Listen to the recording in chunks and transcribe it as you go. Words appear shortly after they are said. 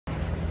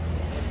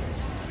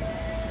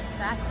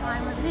That's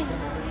fine with me.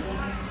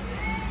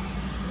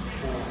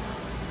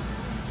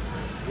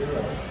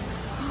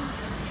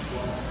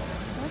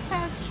 Look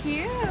how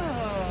cute.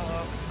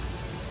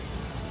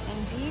 And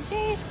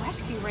BJ's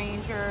Rescue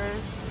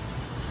Rangers.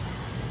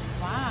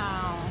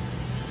 Wow.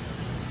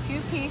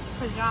 2-piece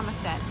pajama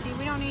set. See,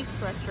 we don't need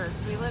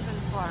sweatshirts. We live in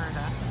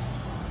Florida.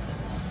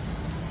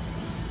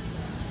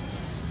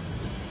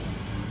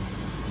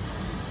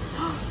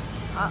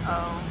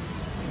 Uh-oh.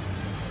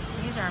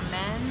 These are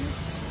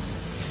men's,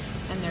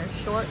 and they're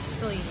short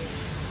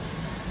sleeves.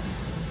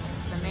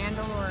 It's the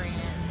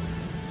Mandalorian.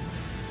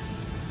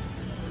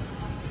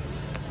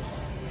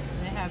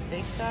 Do they have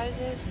big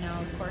sizes? No,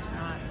 of course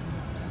not.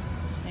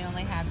 They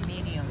only have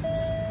mediums.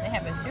 They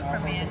have a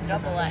Superman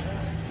double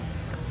X.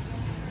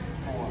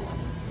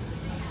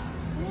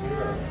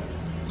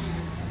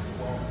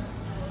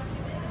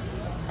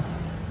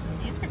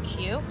 These are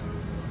cute.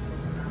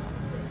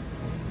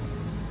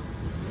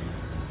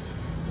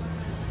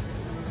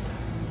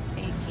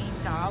 $18.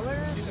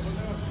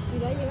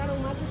 Mira, llegaron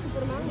más de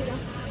Superman, mira.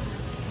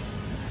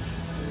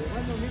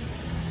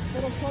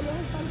 Pero solo es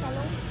el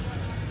pantalón.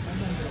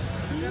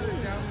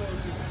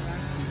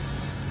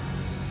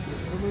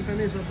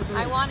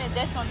 I wanted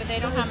this one, but they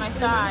don't have my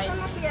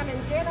size.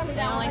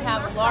 They only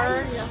have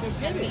large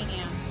and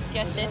medium.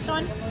 Get this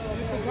one?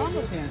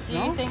 Do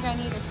you think I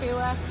need a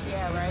 2X?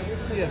 Yeah, right?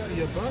 Yeah, for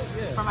your butt,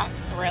 yeah. For my,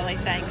 really,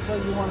 thanks. So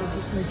you want to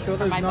just make sure For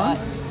there's my none?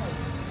 butt.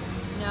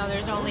 No,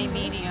 there's only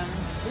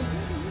mediums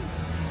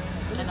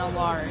and a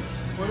large.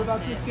 What That's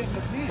about it. just getting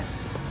the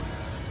pants?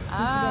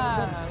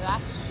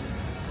 Oh,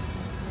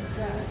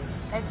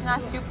 it's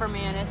not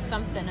Superman, it's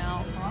something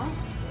else. Huh?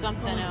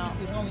 Something else.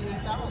 It's only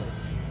 $8.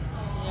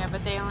 Yeah,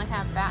 but they only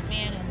have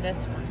Batman and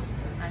this one.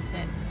 That's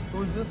it.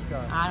 Who's this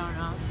guy? I don't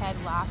know. Ted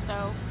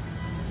Lasso.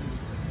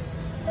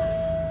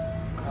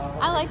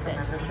 I like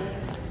this.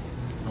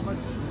 How much?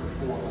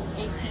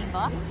 18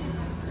 bucks.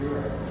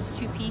 It's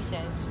 2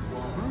 pieces.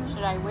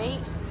 Should I wait?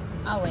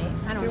 I'll wait.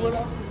 I don't See need what it.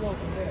 else is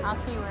over there. I'll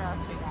see what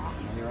else we got.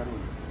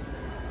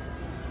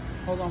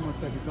 Hold on 1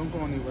 second. Don't go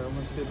anywhere. I'm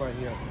going to stay by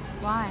here.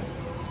 Why?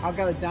 I've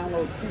got to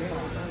download.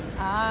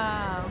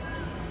 Oh.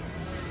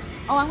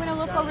 Oh, I'm going to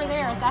look over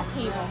there at that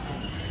table.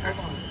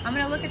 I'm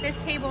going to look at this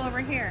table over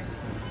here.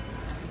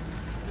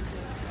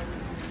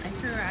 I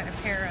threw out a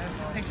pair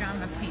of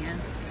pajama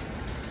pants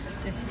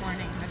this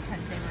morning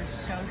because they were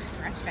so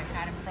stretched. I've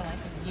had them for like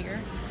a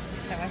year.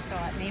 So I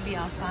thought maybe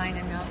I'll find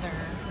another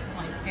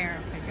like pair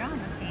of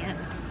pajama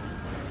pants.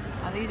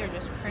 Oh, these are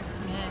just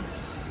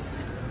Christmas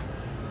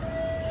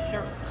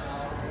shirts.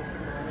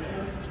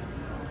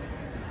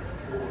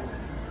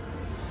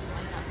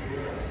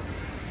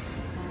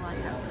 It's a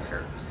light up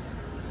shirts.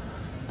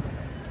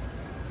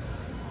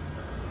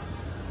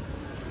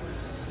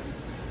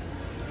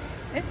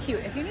 It's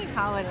cute. If you need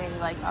holiday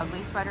like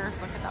ugly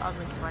sweaters, look at the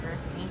ugly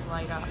sweaters and these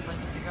light up. Like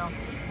if you go,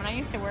 when I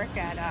used to work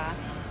at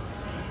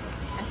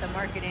the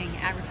marketing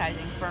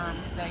advertising firm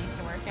that I used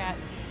to work at,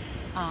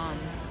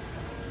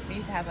 we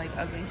used to have like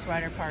ugly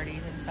sweater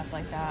parties and stuff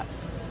like that.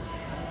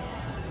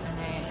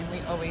 And we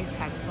always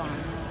had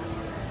fun.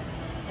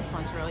 This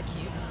one's really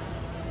cute.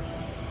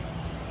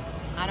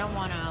 I don't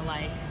want to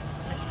like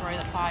destroy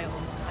the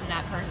piles. I'm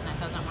that person that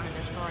doesn't want to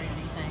destroy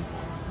anything.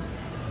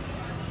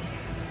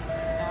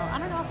 So I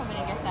don't know if I'm going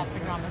to get that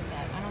pajama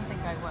set. I don't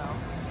think I will.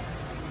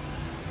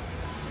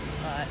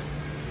 But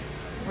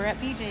we're at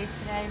BJ's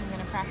today. I'm going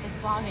to practice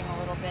vlogging a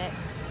little bit.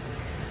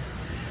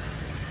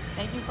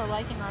 Thank you for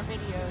liking our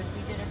videos.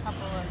 We did a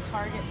couple of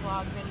Target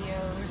vlog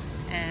videos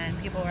and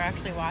people were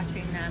actually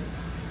watching them.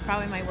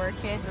 Probably my work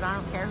kids, but I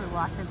don't care who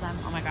watches them.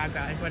 Oh my God,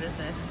 guys, what is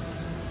this?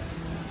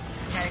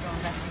 I gotta go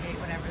investigate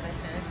whatever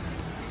this is.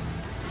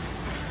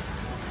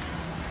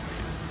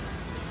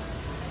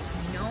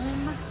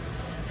 Gnome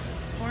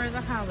for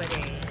the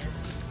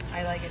holidays.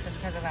 I like it just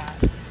because of that.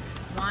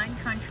 Wine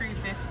Country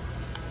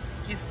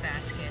gift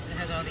baskets. It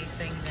has all these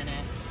things in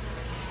it.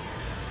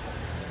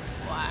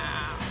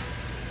 Wow.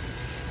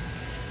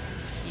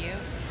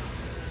 Cute.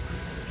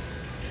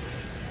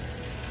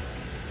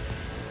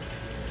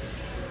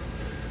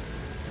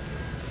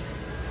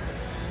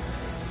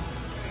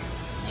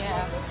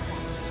 Yeah.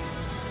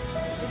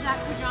 Is that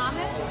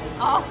pajamas?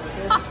 Oh.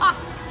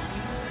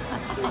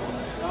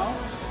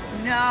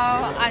 No,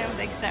 I don't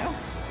think so.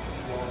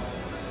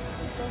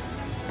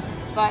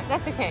 But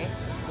that's okay.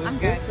 I'm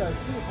good.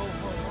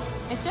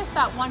 It's just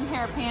that one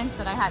pair of pants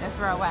that I had to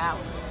throw out.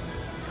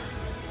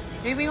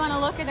 Do we want to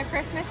look at the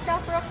Christmas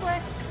stuff real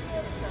quick?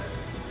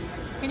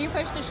 Can you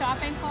push the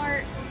shopping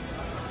cart?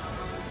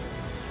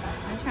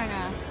 I'm trying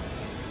to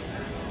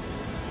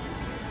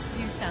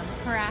do some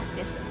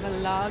practice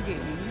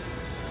vlogging.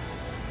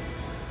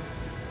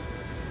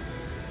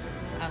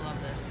 I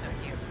love this, so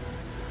cute.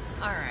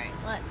 All right,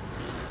 let's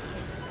see.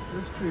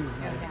 This tree's Go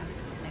nice. down.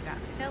 They got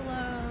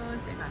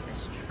pillows. They got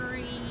this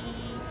tree.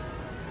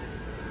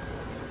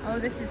 Oh,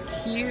 this is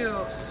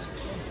cute.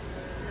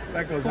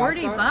 That goes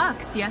 40 outside?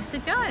 bucks. Yes,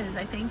 it does.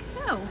 I think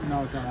so.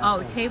 No, it's not.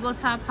 Oh, outside.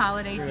 tabletop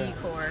holiday Yeah.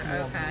 decor.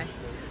 Yeah. Okay.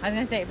 I was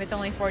gonna say if it's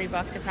only 40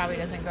 bucks, it probably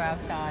doesn't go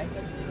outside.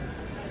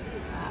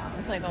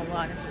 It's like a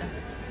lot of stuff.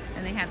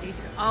 And they have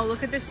these, oh,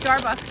 look at the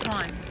Starbucks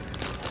one.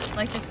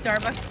 Like the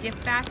Starbucks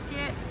gift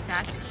basket.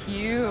 That's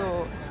cute.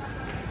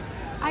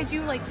 I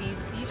do like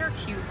these. These are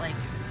cute, like,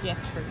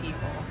 gifts for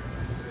people.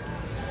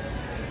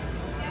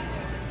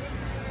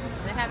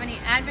 Do they have any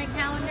advent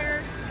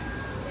calendars?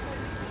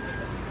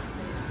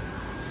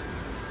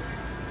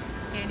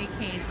 Candy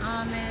cane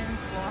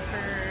almonds,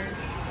 Walkers.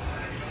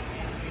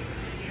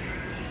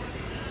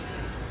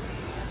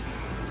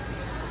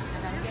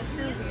 I gotta get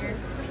through here.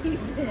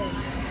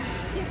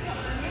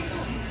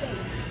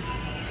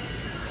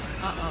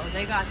 Uh-oh,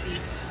 they got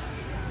these.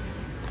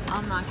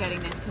 I'm not getting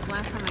this because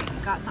last time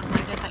I got something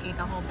like this, I ate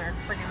the whole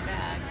friggin'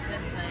 bag.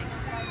 This thing.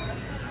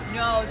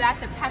 No,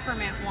 that's a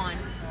peppermint one.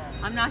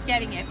 I'm not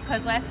getting it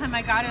because last time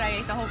I got it, I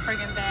ate the whole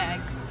friggin' bag.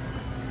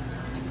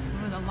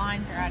 Ooh, the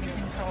lines are out of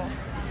control.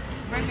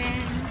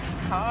 Ribbons,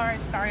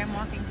 cards. Sorry, I'm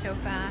walking so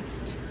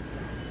fast.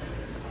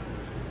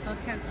 Look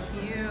how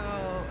cute.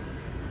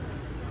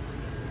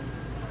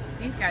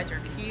 These guys are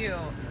cute.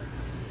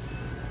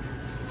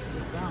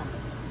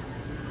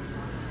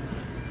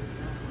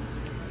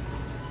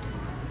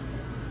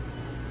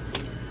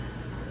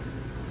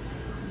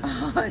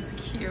 Oh, it's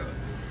cute.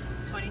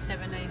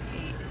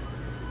 $27.98.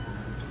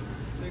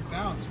 Big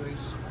bounce, Reese.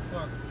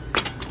 Look.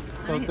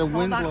 So Let me- the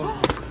wind hold on.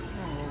 blows.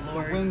 Oh,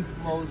 Lord. The wind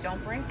Just blows.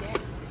 don't break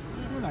it.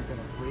 We're not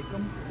gonna break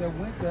them.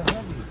 They're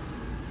heavy.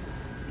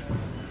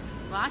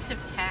 Lots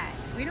of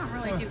tags. We don't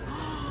really do.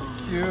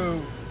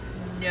 Cute.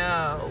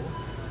 No.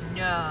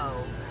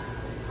 No.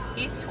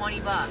 He's 20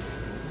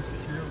 bucks. It's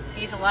cute.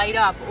 He's light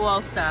up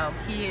also.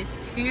 He is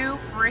too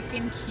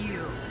freaking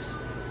cute.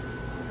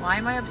 Why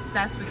am I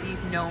obsessed with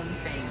these gnome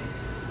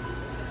things?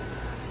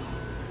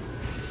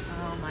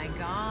 Oh my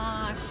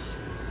gosh.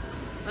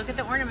 Look at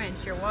the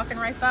ornaments. You're walking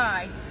right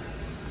by.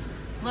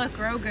 Look,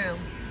 Grogu.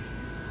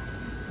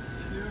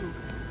 Cute.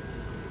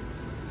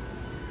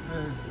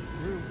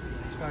 Groot,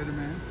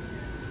 Spider-Man.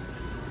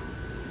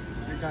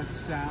 They got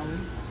Sally.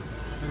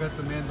 They got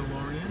the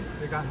Mandalorian.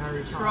 They got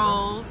Harry Potter.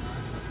 Trolls.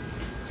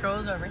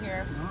 Trolls over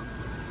here. No.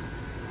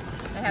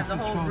 They have It's the a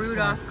whole Trolls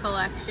Rudolph pack.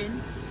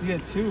 collection. You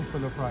get 2 for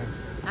the price.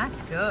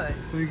 That's good.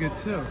 So you get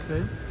 2,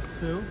 see?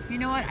 2. You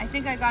know what? I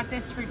think I got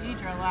this for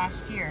Deidre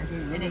last year, Yeah,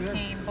 look and at it this.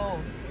 came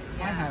both.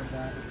 I have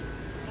that.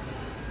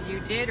 You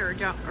did or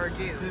do?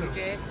 You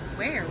did?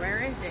 Where? Where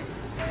is it?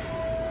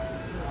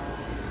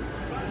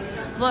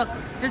 Look,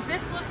 does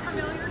this look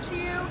familiar to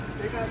you?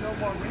 They got no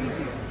more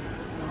reindeer.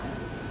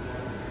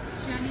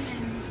 Jenny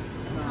and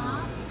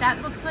Tom?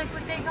 That looks like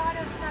what they got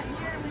us that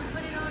year. We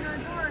put it on our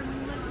door and we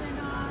lived in,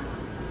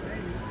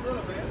 Maybe a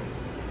little bit.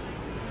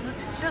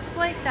 looks just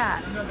like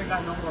that. You know they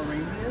got no more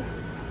reindeers?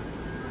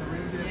 The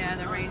reindeers. Yeah,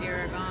 the reindeer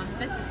are gone.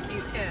 This is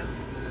cute too.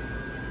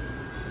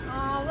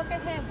 Oh, look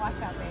at him. Watch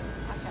out, babe.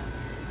 Watch out.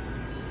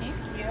 He's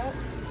cute. Yeah.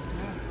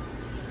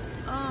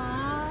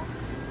 Aww.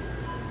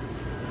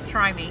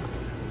 Try me.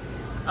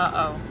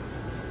 Uh-oh.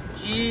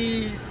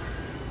 Jeez.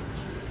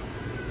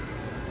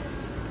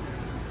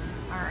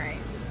 Alright.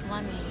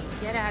 Let me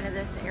get out of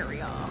this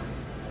area.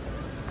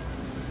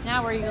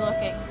 Now where are you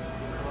looking?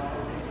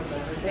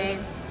 Babe?